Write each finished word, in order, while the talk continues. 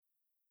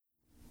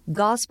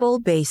Gospel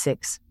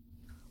Basics.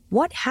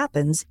 What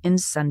happens in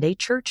Sunday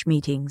church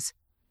meetings?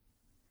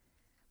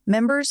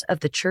 Members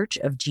of the Church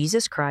of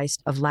Jesus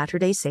Christ of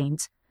Latter-day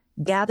Saints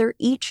gather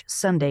each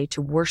Sunday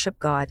to worship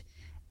God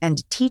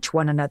and teach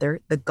one another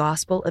the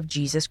gospel of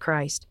Jesus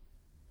Christ.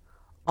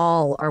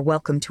 All are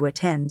welcome to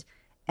attend,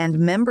 and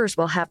members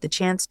will have the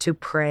chance to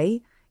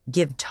pray,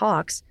 give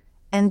talks,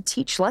 and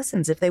teach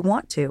lessons if they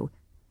want to.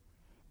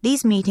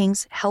 These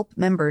meetings help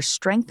members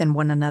strengthen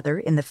one another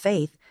in the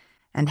faith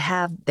and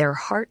have their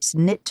hearts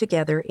knit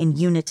together in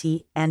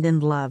unity and in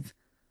love.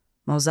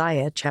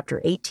 Mosiah chapter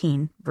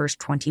 18, verse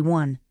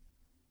 21.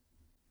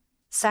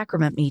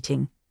 Sacrament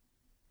meeting.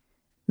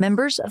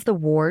 Members of the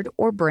ward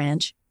or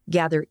branch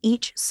gather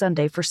each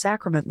Sunday for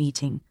sacrament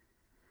meeting.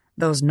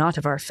 Those not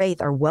of our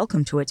faith are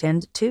welcome to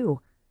attend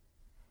too.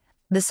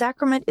 The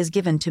sacrament is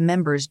given to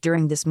members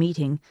during this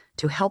meeting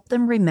to help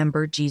them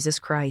remember Jesus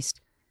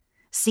Christ.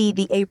 See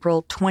the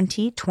April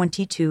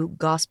 2022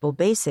 Gospel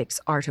Basics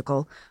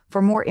article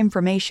for more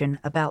information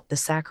about the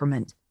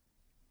sacrament.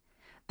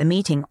 The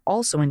meeting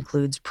also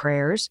includes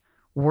prayers,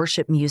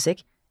 worship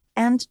music,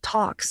 and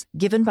talks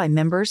given by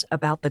members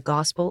about the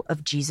gospel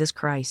of Jesus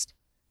Christ.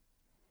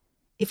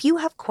 If you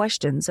have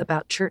questions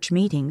about church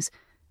meetings,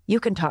 you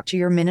can talk to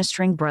your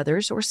ministering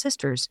brothers or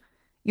sisters,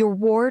 your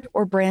ward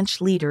or branch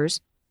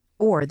leaders,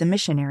 or the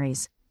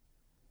missionaries.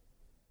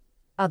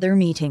 Other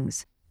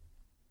meetings.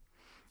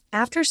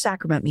 After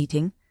sacrament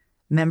meeting,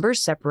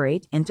 members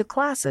separate into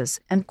classes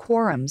and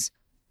quorums.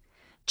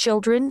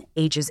 Children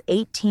ages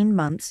 18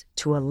 months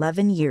to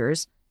 11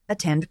 years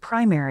attend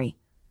primary.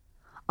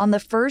 On the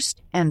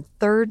first and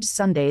third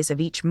Sundays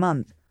of each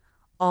month,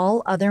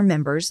 all other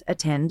members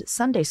attend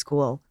Sunday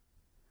school.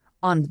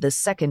 On the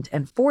second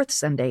and fourth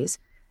Sundays,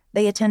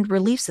 they attend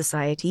Relief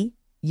Society,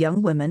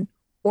 Young Women,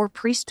 or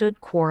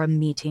Priesthood Quorum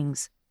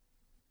meetings.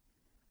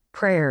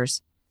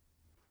 Prayers.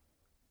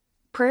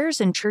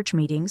 Prayers in church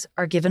meetings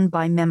are given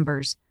by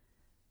members.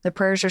 The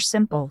prayers are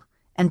simple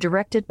and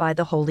directed by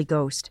the Holy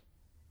Ghost.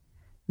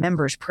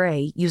 Members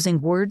pray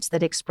using words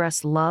that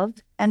express love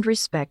and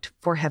respect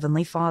for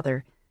Heavenly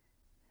Father.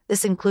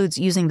 This includes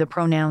using the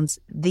pronouns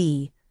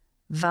thee,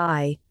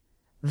 thy,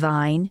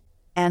 thine,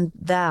 and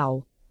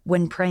thou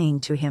when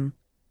praying to Him.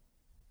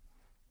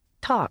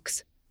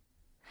 Talks.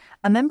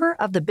 A member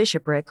of the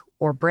bishopric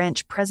or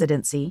branch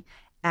presidency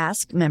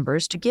asks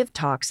members to give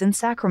talks in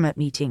sacrament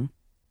meeting.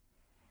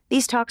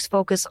 These talks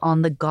focus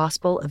on the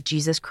gospel of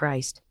Jesus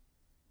Christ.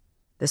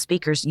 The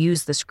speakers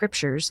use the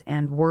scriptures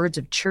and words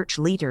of church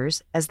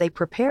leaders as they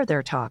prepare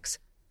their talks.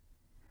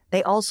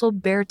 They also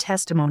bear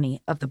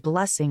testimony of the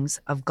blessings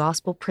of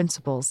gospel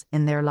principles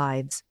in their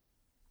lives.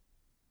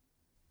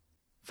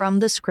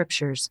 From the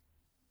Scriptures.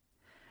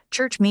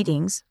 Church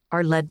meetings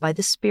are led by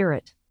the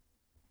Spirit.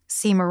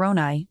 See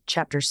Moroni,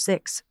 chapter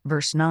 6,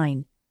 verse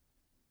 9.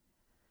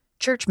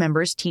 Church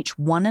members teach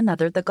one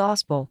another the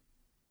gospel.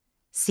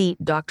 See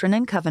Doctrine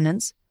and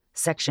Covenants,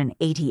 section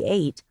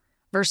 88,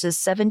 verses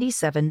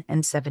 77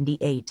 and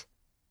 78.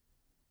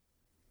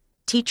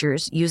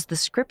 Teachers use the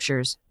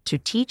Scriptures to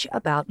teach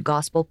about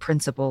gospel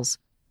principles.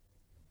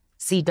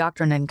 See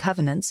Doctrine and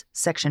Covenants,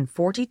 section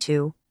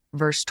 42,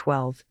 verse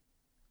 12.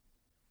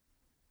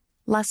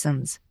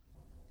 Lessons.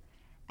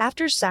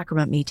 After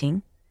sacrament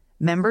meeting,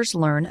 members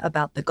learn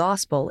about the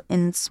gospel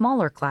in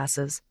smaller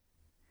classes.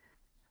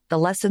 The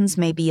lessons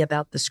may be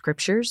about the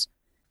Scriptures,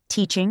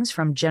 teachings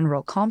from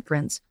General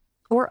Conference,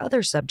 or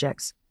other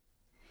subjects.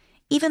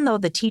 Even though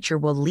the teacher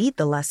will lead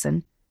the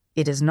lesson,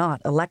 it is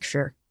not a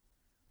lecture.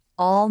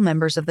 All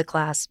members of the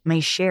class may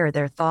share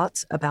their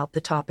thoughts about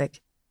the topic.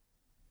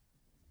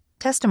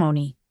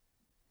 Testimony.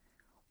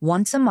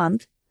 Once a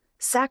month,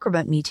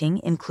 sacrament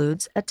meeting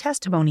includes a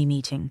testimony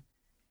meeting.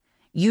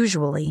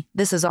 Usually,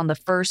 this is on the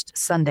first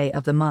Sunday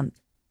of the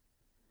month.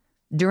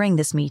 During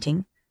this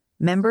meeting,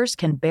 members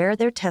can bear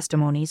their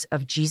testimonies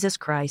of Jesus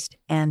Christ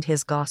and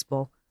His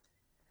gospel.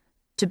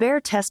 To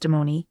bear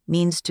testimony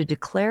means to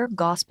declare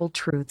gospel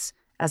truths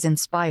as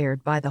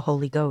inspired by the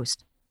Holy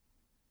Ghost.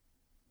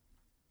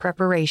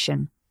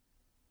 Preparation.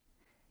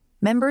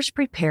 Members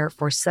prepare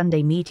for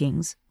Sunday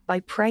meetings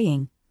by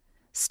praying,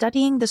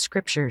 studying the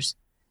Scriptures,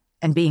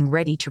 and being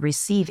ready to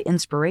receive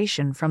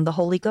inspiration from the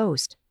Holy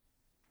Ghost.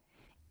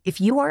 If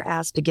you are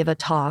asked to give a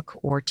talk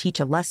or teach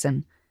a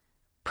lesson,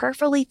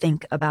 prayerfully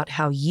think about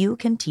how you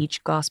can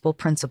teach gospel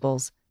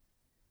principles.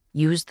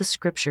 Use the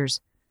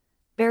Scriptures.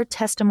 Bear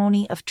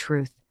testimony of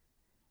truth.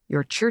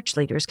 Your church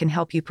leaders can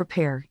help you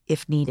prepare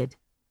if needed.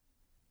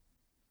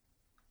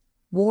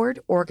 Ward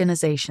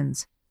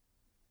organizations.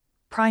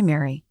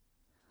 Primary.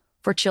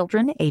 For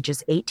children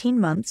ages 18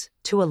 months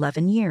to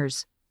 11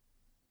 years.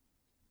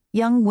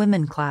 Young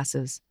women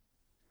classes.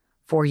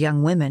 For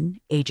young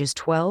women ages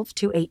 12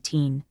 to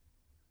 18.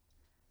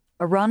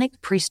 Aaronic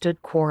priesthood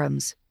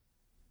quorums.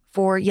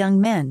 For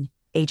young men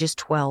ages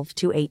 12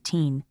 to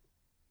 18.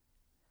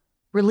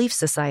 Relief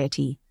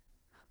Society.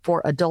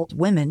 For adult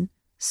women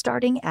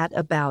starting at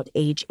about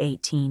age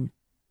 18.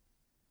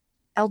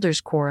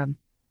 Elders Quorum.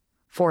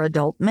 For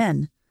adult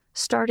men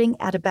starting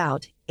at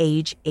about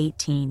age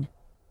 18.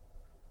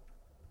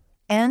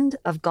 End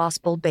of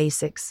Gospel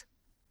Basics.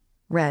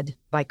 Read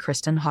by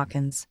Kristen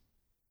Hawkins.